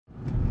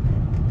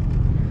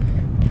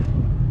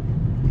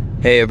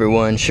Hey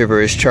everyone,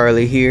 Shiverish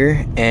Charlie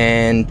here,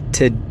 and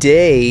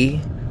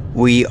today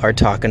we are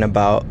talking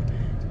about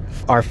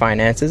our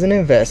finances and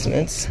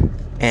investments.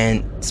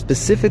 And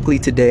specifically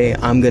today,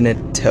 I'm going to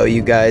tell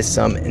you guys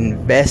some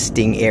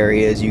investing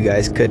areas you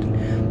guys could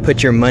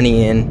put your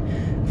money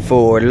in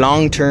for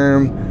long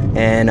term,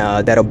 and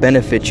that'll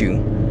benefit you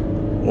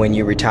when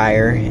you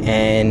retire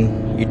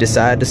and you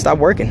decide to stop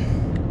working.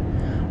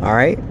 All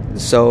right,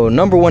 so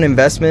number one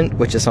investment,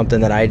 which is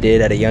something that I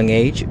did at a young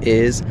age,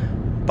 is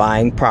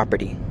buying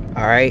property.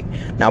 All right,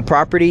 now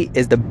property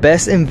is the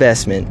best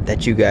investment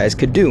that you guys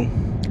could do.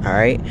 All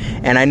right,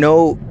 and I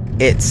know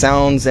it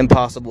sounds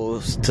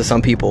impossible to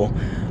some people.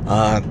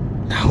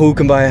 Who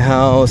can buy a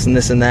house and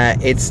this and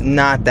that? It's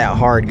not that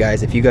hard,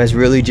 guys. If you guys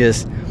really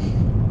just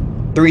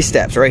 3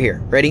 steps right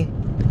here. Ready?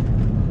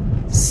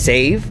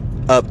 Save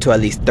up to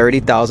at least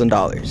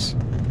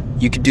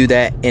 $30,000. You could do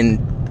that in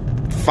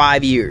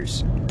 5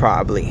 years,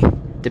 probably,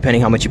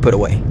 depending how much you put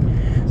away.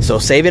 So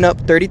saving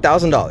up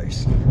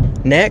 $30,000.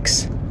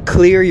 Next,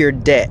 clear your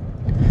debt.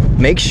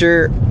 Make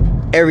sure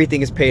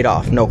everything is paid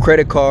off. No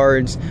credit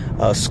cards,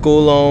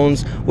 school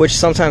loans, which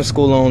sometimes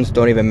school loans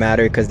don't even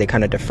matter because they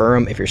kind of defer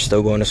them if you're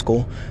still going to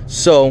school.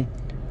 So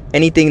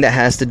anything that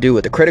has to do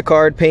with the credit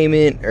card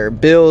payment or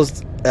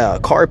bills,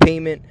 car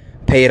payment,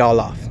 pay it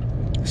all off.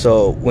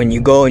 So when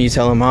you go and you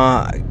tell them,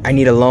 I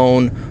need a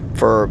loan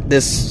for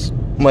this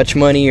much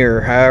money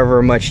or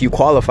however much you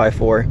qualify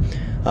for,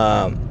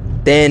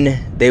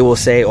 then they will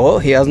say, oh,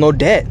 he has no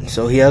debt,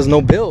 so he has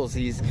no bills.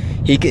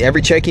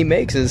 Every check he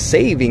makes is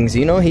savings,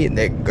 he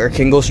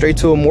can go straight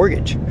to a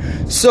mortgage.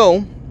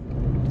 So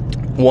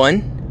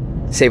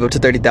 1, save up to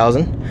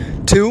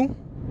 $30,000. 2,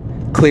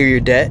 clear your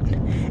debt.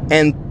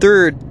 And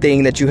third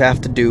thing that you have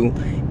to do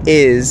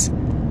is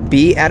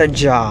be at a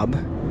job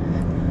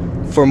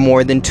for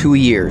more than 2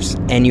 years,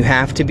 and you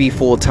have to be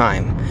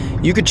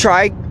full-time. You could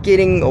try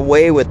getting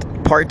away with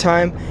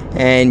part-time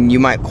and you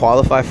might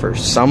qualify for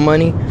some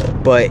money,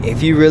 but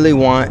if you really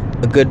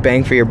want a good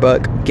bang for your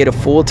buck, get a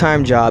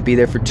full-time job, be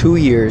there for 2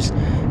 years.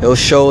 It'll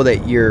show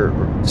that you're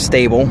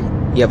stable,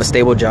 you have a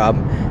stable job,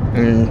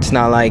 and it's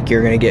not like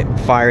you're gonna get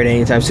fired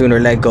anytime soon or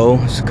let go,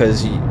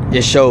 because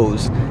it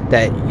shows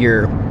that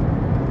you're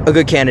a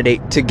good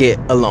candidate to get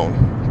a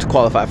loan, to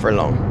qualify for a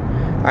loan.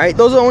 All right,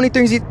 those are the only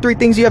 3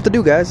 things you have to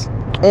do, guys.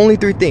 Only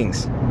 3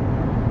 things.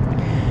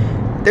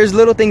 There's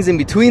little things in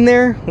between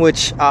there,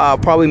 which I'll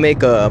probably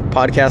make a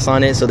podcast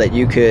on it so that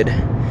you could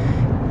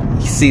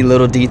see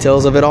little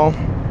details of it all.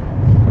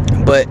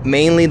 But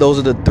mainly those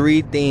are the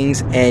 3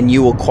 things, and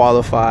you will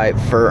qualify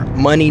for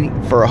money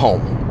for a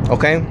home.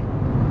 Okay?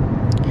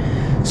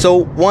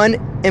 So 1,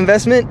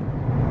 investment,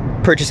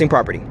 purchasing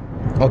property.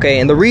 Okay,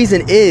 and the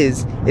reason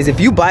is if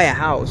you buy a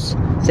house,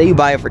 say you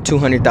buy it for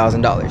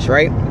 $200,000,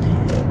 right?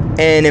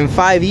 And in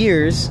 5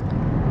 years,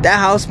 that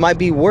house might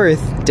be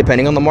worth,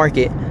 depending on the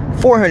market,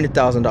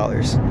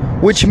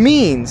 $400,000, which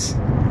means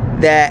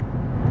that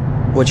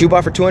what you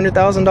bought for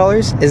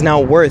 $200,000 is now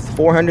worth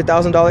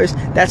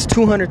 $400,000. That's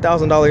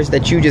 $200,000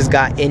 that you just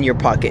got in your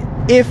pocket.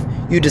 If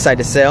you decide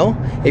to sell,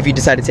 if you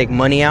decide to take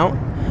money out,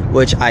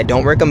 which I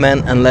don't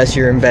recommend unless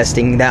you're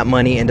investing that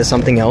money into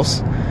something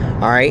else.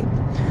 All right.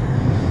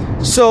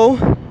 So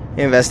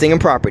investing in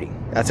property,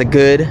 that's a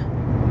good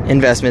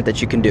investment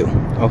that you can do.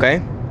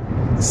 Okay.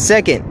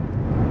 Second,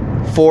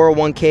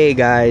 401k,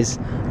 guys.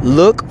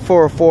 Look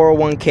for a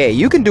 401k.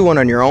 You can do one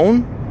on your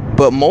own,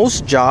 but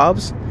most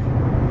jobs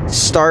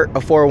start a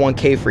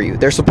 401k for you.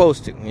 They're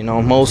supposed to.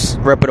 Most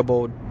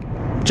reputable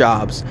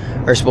jobs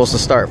are supposed to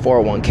start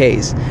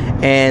 401ks.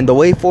 And the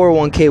way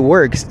 401k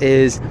works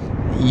is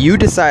you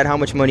decide how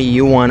much money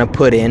you want to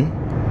put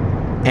in,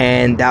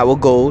 and that will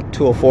go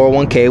to a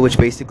 401k, which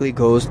basically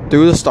goes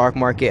through the stock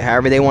market,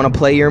 however they want to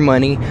play your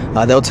money.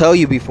 They'll tell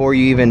you before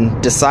you even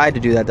decide to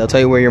do that. They'll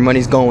tell you where your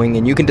money's going,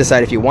 and you can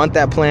decide if you want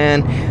that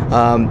plan.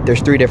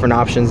 There's 3 different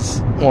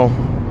options. Well,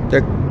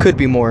 there could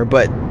be more,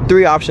 but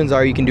 3 options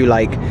are: you can do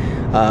like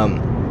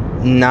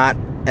not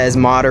as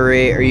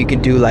moderate, or you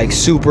can do like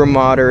super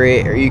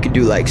moderate, or you could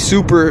do like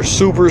super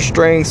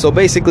strength. So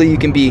basically you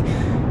can be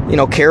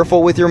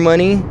careful with your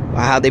money,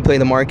 how they play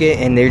the market,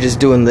 and they're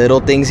just doing little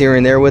things here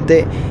and there with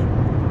it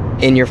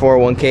in your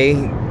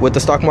 401k with the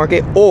stock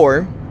market.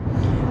 Or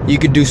you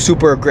could do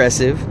super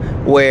aggressive,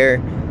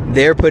 where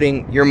they're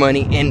putting your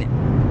money in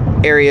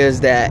areas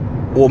that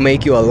will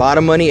make you a lot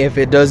of money if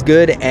it does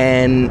good,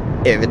 and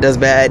if it does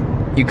bad,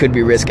 you could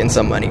be risking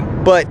some money.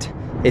 But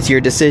it's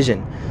your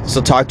decision. So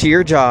talk to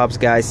your jobs,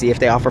 guys, see if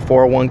they offer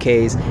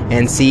 401ks,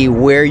 and see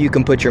where you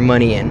can put your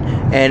money in.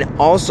 And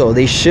also,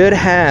 they should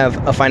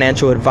have a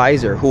financial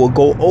advisor who will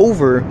go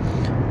over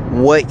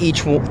what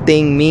each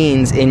thing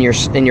means in your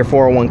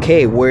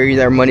 401k, where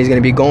their money is going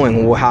to be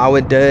going, how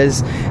it does,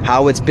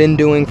 how it's been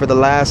doing for the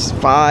last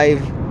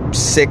 5,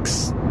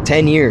 6,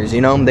 10 years.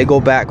 They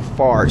go back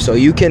far. So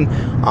you can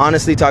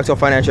honestly talk to a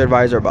financial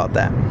advisor about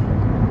that.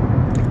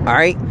 All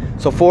right,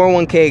 so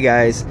 401k,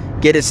 guys,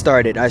 get it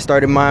started. I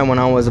started mine when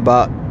I was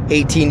about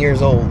 18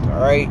 years old.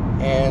 All right,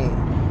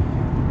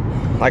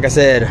 and like I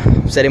said,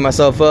 I'm setting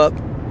myself up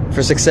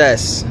for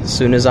success as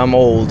soon as I'm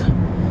old.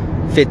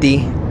 50,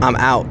 I'm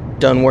out,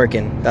 done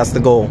working. That's the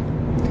goal.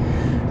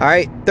 All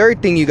right,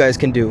 third thing you guys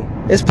can do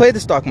is play the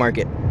stock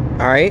market.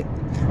 All right,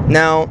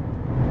 now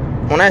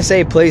when I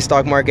say play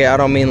stock market, I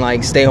don't mean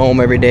like stay home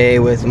every day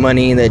with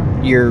money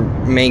that you're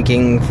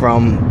making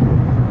from,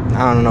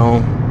 I don't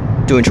know,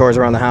 doing chores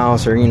around the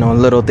house, or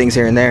little things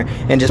here and there,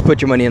 and just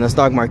put your money in the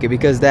stock market,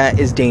 because that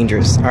is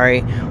dangerous. All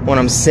right, what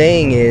I'm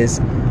saying is,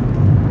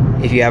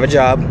 if you have a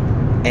job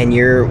and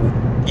you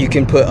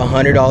can put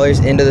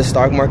 $100 into the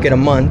stock market a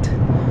month,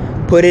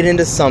 put it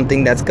into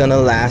something that's gonna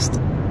last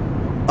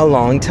a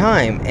long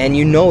time and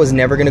is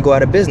never gonna go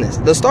out of business.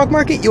 The stock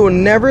market, you will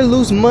never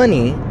lose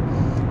money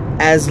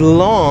as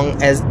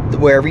long as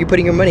wherever you're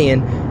putting your money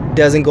in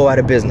doesn't go out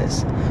of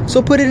business.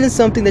 So put it in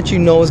something that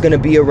is going to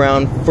be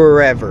around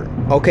forever.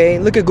 Okay,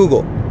 look at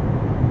Google.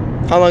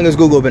 How long has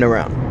Google been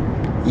around?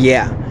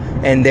 Yeah,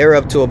 and they're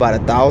up to about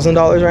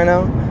 $1,000 right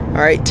now.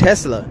 All right,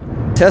 Tesla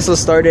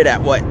started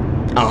at what,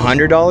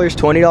 $100,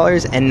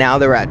 $20, and now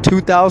they're at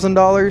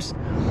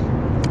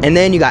 $2,000. And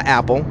then you got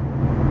Apple.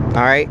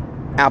 All right,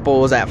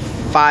 Apple was at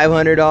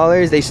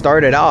 $500. They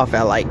started off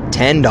at like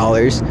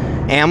 $10.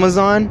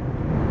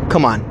 Amazon,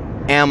 come on,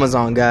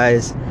 Amazon,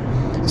 guys.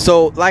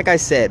 So like I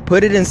said,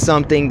 put it in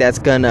something that's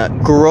gonna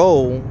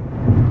grow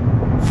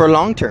for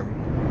long term.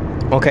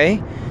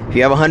 Okay, if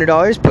you have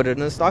 $100, put it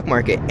in the stock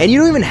market. And you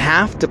don't even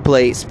have to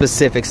play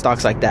specific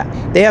stocks like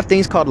that. They have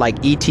things called like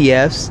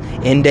ETFs,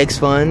 index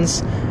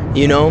funds,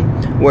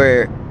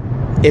 where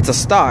it's a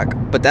stock,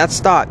 but that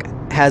stock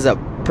has a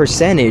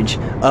percentage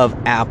of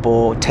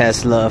Apple,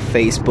 Tesla,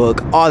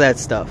 Facebook, all that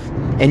stuff.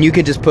 And you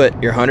can just put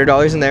your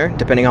 $100 in there,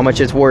 depending how much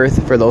it's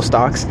worth for those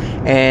stocks,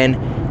 and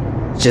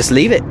just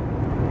leave it.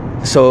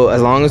 So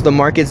as long as the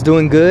market's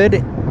doing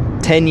good,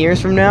 10 years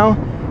from now,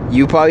 that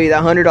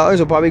 $100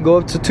 will probably go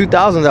up to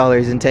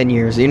 $2,000 in 10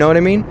 years. You know what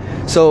I mean?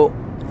 So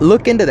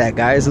look into that,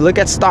 guys. Look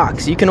at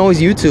stocks. You can always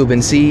YouTube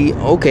and see,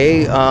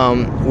 okay,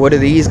 what are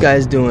these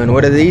guys doing?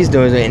 What are these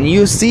doing? And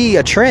you see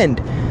a trend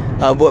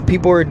of what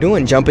people are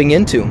doing, jumping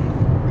into.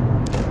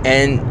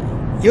 And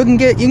you can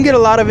get a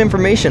lot of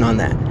information on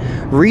that.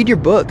 Read your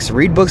books.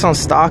 Read books on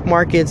stock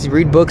markets.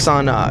 Read books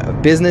on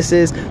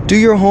businesses. Do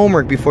your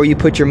homework before you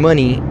put your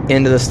money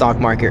into the stock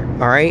market.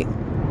 All right?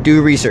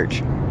 Do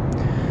research.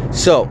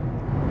 So,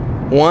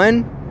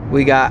 1,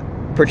 we got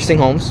purchasing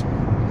homes.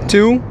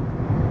 2,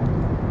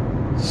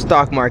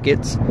 stock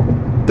markets.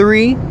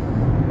 3,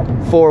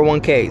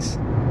 401ks.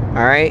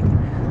 All right?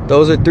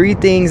 Those are 3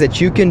 things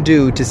that you can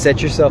do to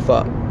set yourself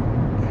up.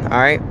 All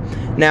right?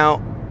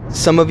 Now,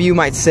 some of you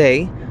might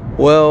say,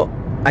 well,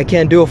 I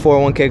can't do a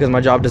 401k because my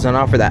job doesn't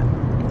offer that.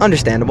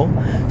 Understandable.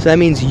 So that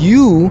means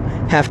you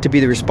have to be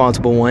the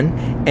responsible one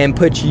and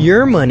put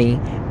your money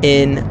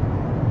in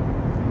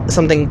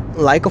something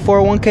like a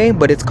 401k,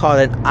 but it's called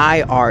an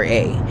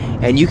IRA.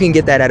 And you can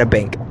get that at a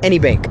bank. Any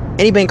bank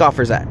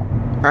offers that.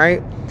 All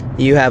right?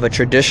 You have a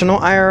traditional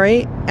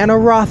IRA and a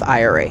Roth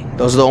IRA.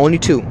 Those are the only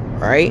 2. All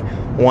right?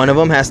 One of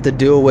them has to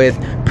do with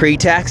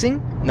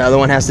pre-taxing. Another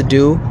one has to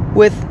do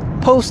with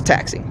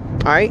post-taxing.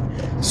 All right?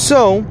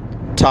 So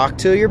talk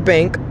to your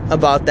bank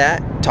about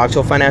that. Talk to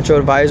a financial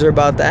advisor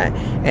about that,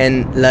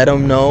 and let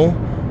them know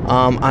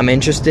I'm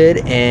interested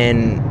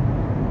in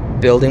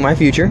building my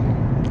future,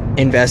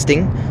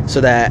 investing,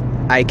 so that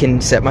I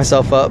can set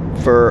myself up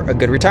for a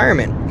good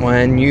retirement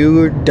when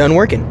you're done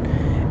working.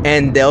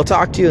 And they'll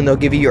talk to you and they'll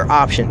give you your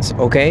options.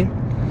 Okay,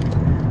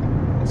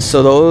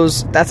 so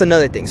that's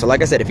another thing. So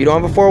like I said, if you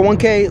don't have a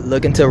 401k,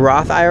 look into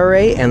Roth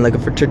IRA and look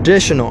for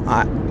traditional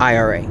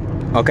IRA.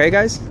 Okay,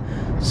 guys.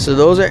 So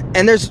those are,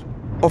 and there's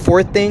a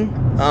 4th thing.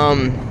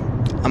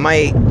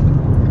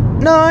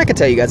 I can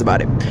tell you guys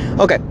about it.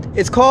 Okay,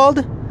 it's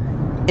called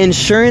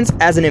insurance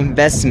as an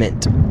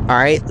investment. All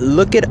right,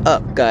 look it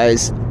up,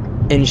 guys.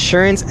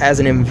 Insurance as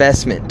an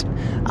investment.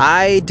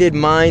 I did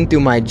mine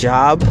through my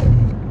job.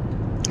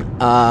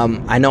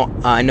 I know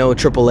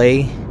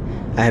AAA.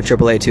 I have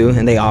AAA too,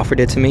 and they offered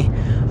it to me.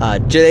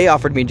 They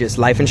offered me just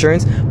life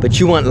insurance, but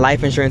you want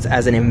life insurance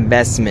as an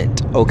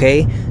investment.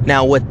 Okay,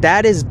 now what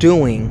that is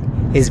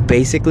doing is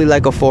basically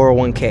like a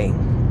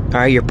 401k. All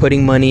right, you're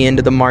putting money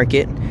into the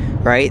market,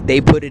 right? They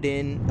put it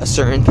in a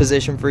certain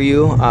position for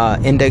you,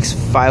 index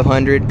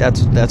 500.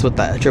 That's what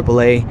the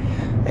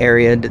AAA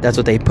area, that's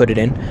what they put it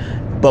in.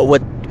 But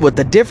what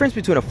the difference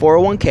between a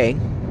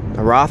 401k,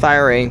 a Roth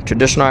IRA,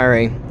 traditional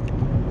IRA,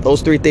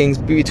 those 3 things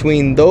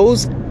between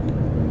those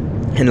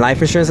and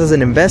life insurance as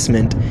an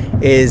investment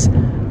is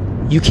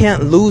you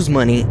can't lose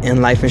money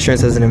in life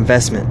insurance as an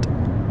investment.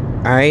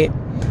 All right?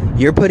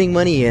 You're putting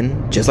money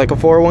in just like a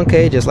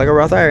 401k, just like a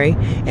Roth IRA,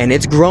 and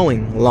it's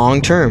growing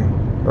long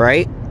term,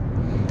 right?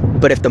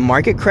 But if the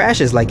market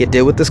crashes like it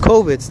did with this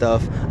COVID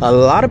stuff, a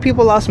lot of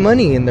people lost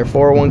money in their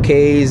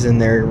 401ks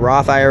and their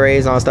Roth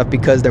IRAs and all that stuff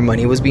because their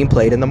money was being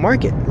played in the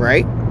market,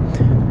 right?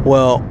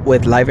 Well,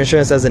 with life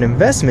insurance as an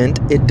investment,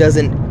 it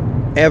doesn't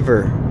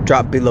ever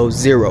drop below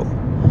 0.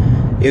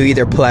 You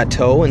either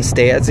plateau and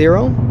stay at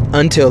 0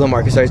 until the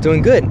market starts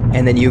doing good,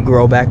 and then you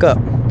grow back up.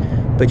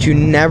 But you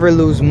never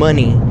lose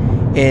money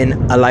in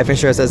a life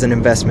insurance as an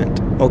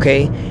investment,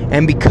 okay?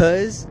 And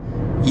because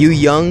you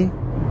young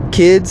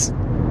kids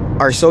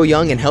are so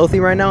young and healthy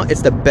right now,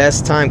 it's the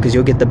best time because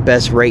you'll get the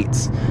best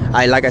rates.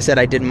 Like I said,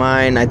 I did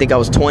mine. I think I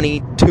was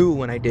 22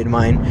 when I did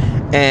mine,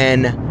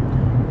 and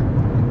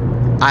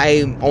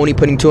I'm only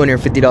putting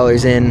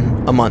 $250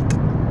 in a month.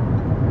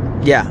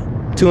 Yeah,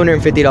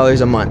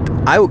 $250 a month.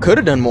 I could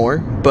have done more,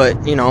 but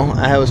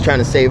I was trying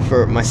to save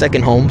for my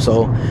second home,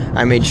 so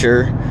I made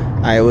sure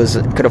I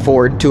could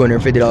afford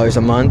 $250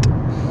 a month.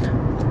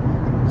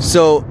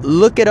 So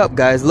look it up,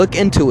 guys. Look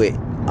into it.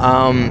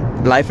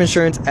 Life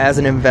insurance as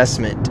an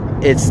investment.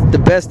 It's the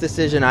best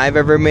decision I've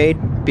ever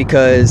made,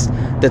 because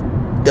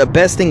the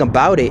best thing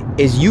about it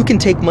is you can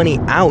take money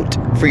out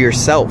for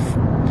yourself.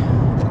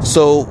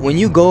 So when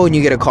you go and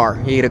you get a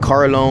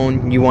car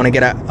loan, you want to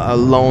get a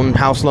loan,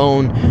 house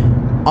loan,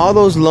 all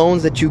those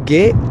loans that you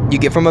get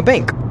from a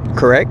bank,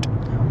 correct?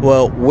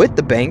 Well, with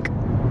the bank,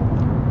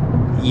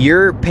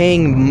 you're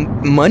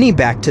paying money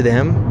back to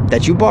them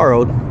that you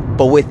borrowed,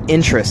 but with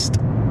interest.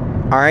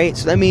 All right,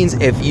 so that means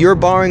if you're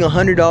borrowing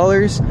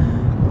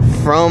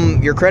 $100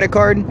 from your credit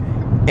card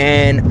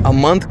and a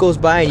month goes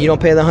by and you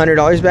don't pay the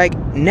 $100 back,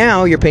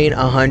 now you're paying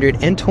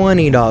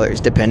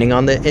 $120 depending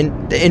on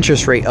the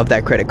interest rate of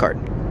that credit card.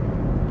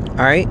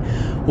 All right,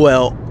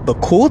 well, the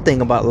cool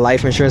thing about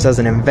life insurance as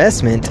an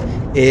investment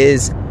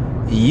is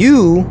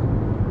you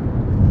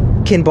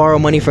can borrow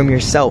money from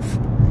yourself.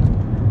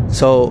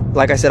 So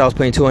like I said, I was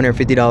putting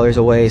 $250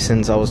 away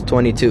since I was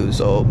 22,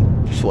 so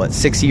what,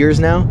 6 years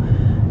now?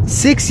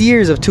 6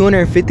 years of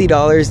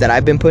 $250 that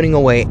I've been putting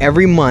away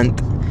every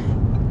month,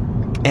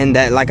 and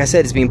that, like I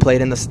said, is being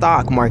played in the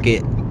stock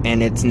market,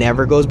 and it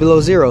never goes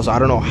below zero. So I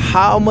don't know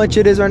how much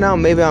it is right now.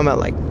 Maybe I'm at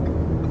like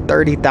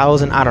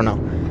 30,000. I don't know.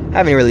 I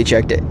haven't really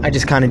checked it. I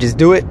just kind of just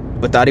do it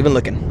without even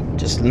looking.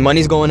 Just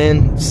money's going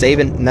in,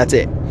 saving, and that's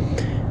it.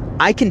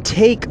 I can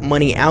take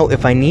money out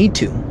if I need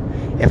to.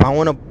 If I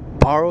want to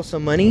borrow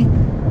some money,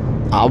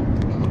 I'll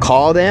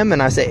call them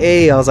and I say,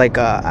 hey, I was like,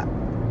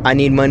 I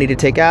need money to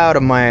take out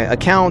of my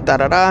account,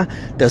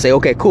 They'll say,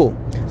 okay, cool.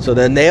 So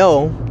then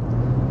they'll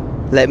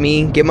let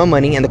me get my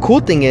money. And the cool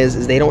thing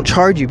is they don't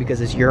charge you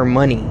because it's your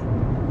money.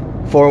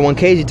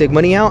 401ks, you take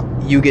money out,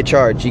 you get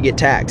charged, you get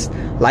taxed.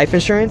 Life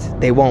insurance,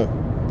 they won't.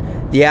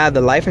 Yeah,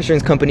 the life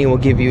insurance company will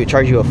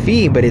charge you a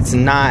fee, but it's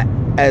not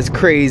as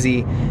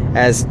crazy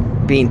as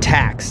being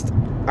taxed.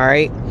 All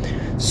right.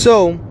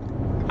 So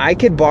I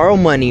could borrow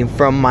money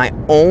from my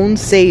own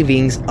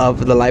savings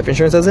of the life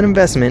insurance as an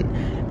investment,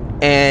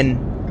 and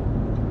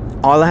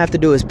all I have to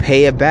do is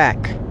pay it back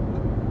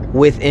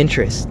with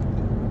interest.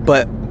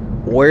 But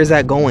where's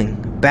that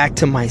going? Back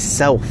to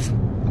myself.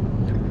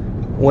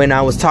 When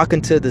I was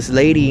talking to this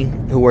lady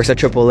who works at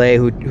AAA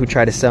who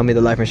tried to sell me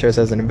the life insurance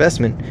as an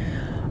investment,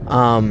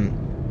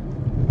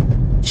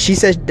 she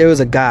said there was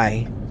a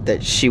guy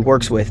that she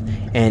works with,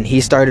 and he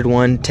started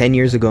one 10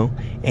 years ago,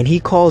 and he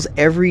calls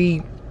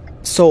every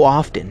so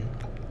often,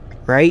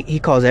 right? He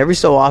calls every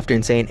so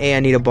often saying, hey,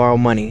 I need to borrow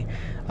money.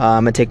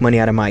 I'm going to take money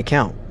out of my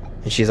account.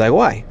 And she's like,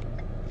 why?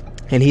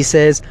 And he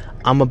says,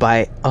 I'm going to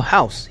buy a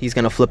house. He's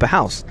going to flip a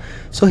house.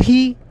 So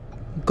he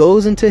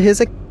goes into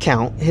his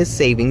account, his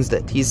savings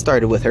that he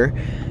started with her,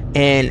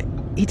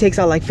 and he takes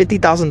out like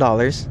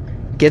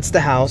 $50,000, gets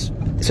the house.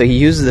 So he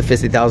uses the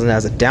 $50,000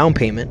 as a down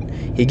payment.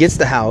 He gets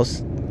the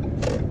house,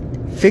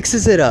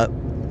 fixes it up,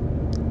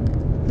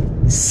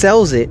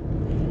 sells it.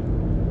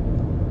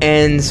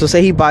 And so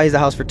say he buys the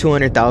house for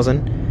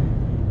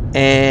 $200,000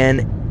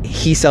 and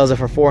he sells it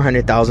for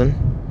 $400,000,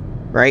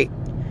 right?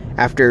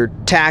 After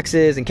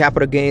taxes and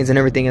capital gains and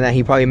everything and that,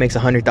 he probably makes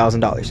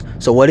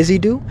 $100,000. So what does he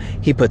do?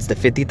 He puts the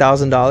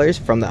 $50,000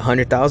 from the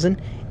 $100,000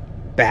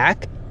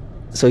 back,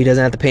 so he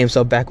doesn't have to pay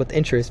himself back with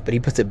interest, but he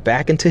puts it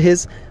back into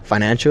his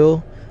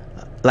financial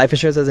life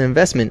insurance as an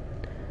investment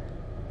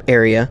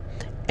area,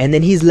 and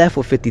then he's left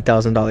with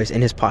 $50,000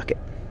 in his pocket.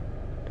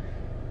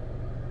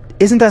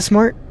 Isn't that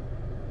smart?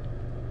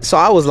 So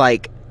I was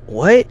like,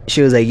 what?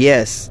 She was like,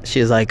 yes.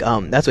 She was like,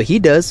 that's what he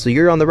does, so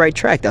you're on the right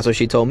track. That's what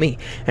she told me.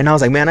 And I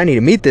was like, man, I need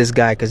to meet this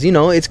guy, because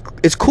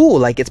it's cool.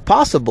 Like, it's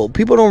possible.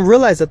 People don't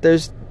realize that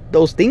there's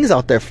those things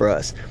out there for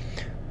us.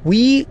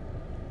 We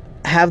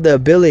have the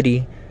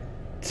ability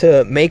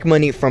to make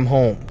money from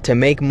home, to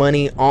make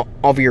money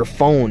off your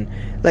phone.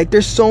 Like,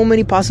 there's so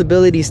many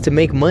possibilities to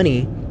make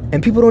money,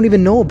 and people don't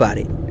even know about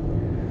it.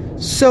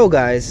 So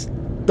guys,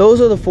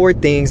 those are the 4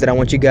 things that I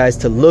want you guys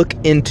to look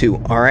into.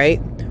 All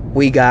right,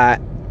 we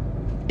got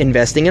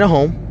investing in a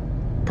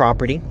home,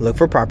 property. Look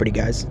for property,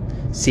 guys.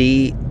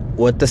 See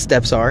what the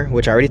steps are,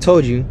 which I already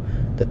told you,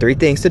 the 3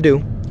 things to do.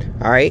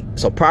 All right,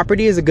 so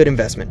property is a good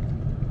investment.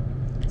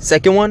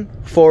 Second one,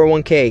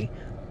 401k.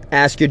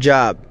 Ask your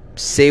job,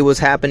 say what's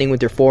happening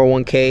with your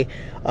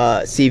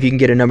 401k. See if you can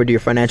get a number to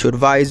your financial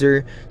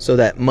advisor, so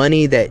that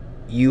money that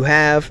you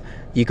have,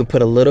 you can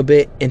put a little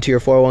bit into your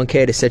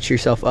 401k to set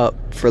yourself up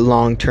for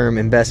long-term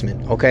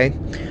investment. Okay.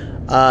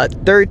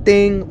 Third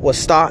thing was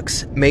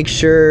stocks. Make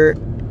sure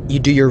you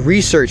do your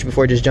research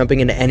before just jumping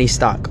into any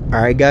stock.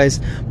 All right,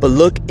 guys. But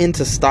look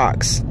into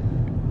stocks.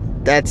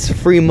 That's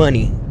free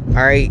money.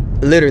 All right.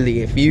 Literally,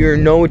 if you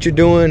know what you're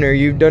doing or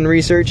you've done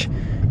research,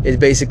 it's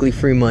basically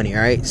free money.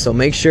 All right. So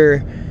make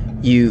sure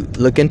you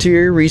look into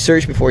your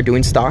research before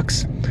doing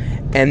stocks.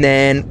 And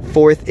then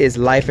fourth is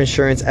life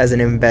insurance as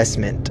an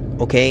investment.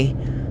 Okay,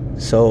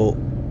 so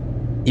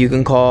you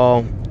can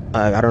call,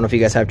 I don't know if you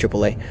guys have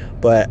AAA,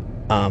 but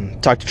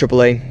talk to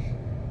AAA,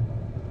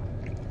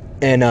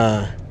 and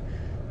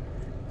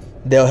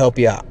they'll help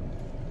you out.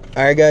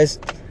 All right, guys.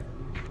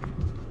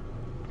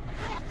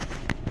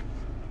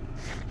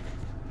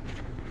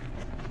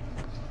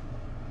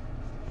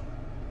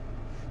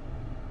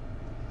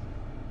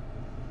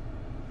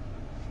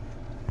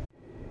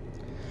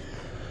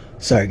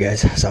 Sorry,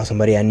 guys. I saw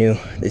somebody I knew.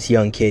 This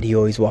young kid, he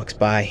always walks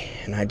by,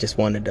 and I just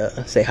wanted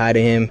to say hi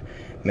to him,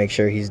 make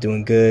sure he's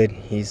doing good.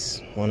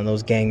 He's one of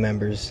those gang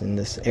members in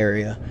this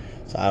area.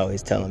 So I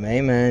always tell him,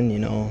 hey, man, you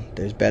know,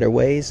 there's better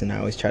ways. And I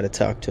always try to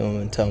talk to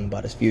him and tell him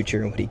about his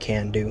future and what he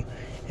can do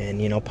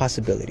and, you know,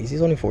 possibilities.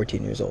 He's only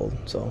 14 years old.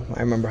 So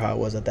I remember how I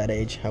was at that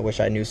age. I wish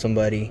I knew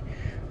somebody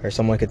or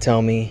someone could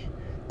tell me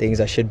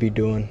things I should be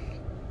doing,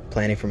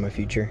 planning for my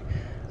future.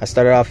 I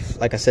started off,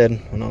 like I said,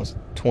 when I was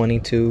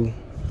 22,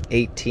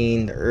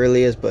 18, the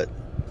earliest, but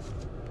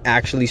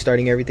actually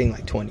starting everything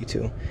like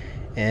 22,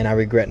 and I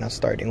regret not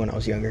starting when I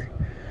was younger.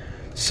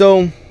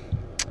 So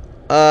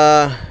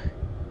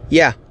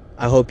yeah,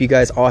 I hope you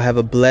guys all have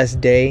a blessed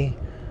day.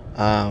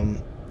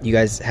 You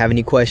guys have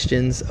any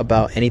questions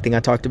about anything I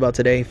talked about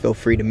today, feel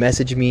free to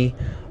message me.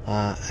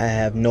 I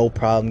have no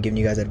problem giving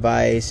you guys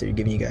advice or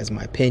giving you guys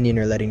my opinion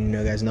or letting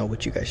you guys know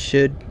what you guys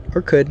should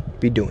or could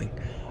be doing.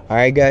 All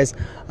right, guys,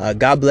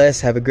 God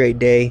bless, have a great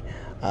day,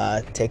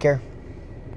 take care.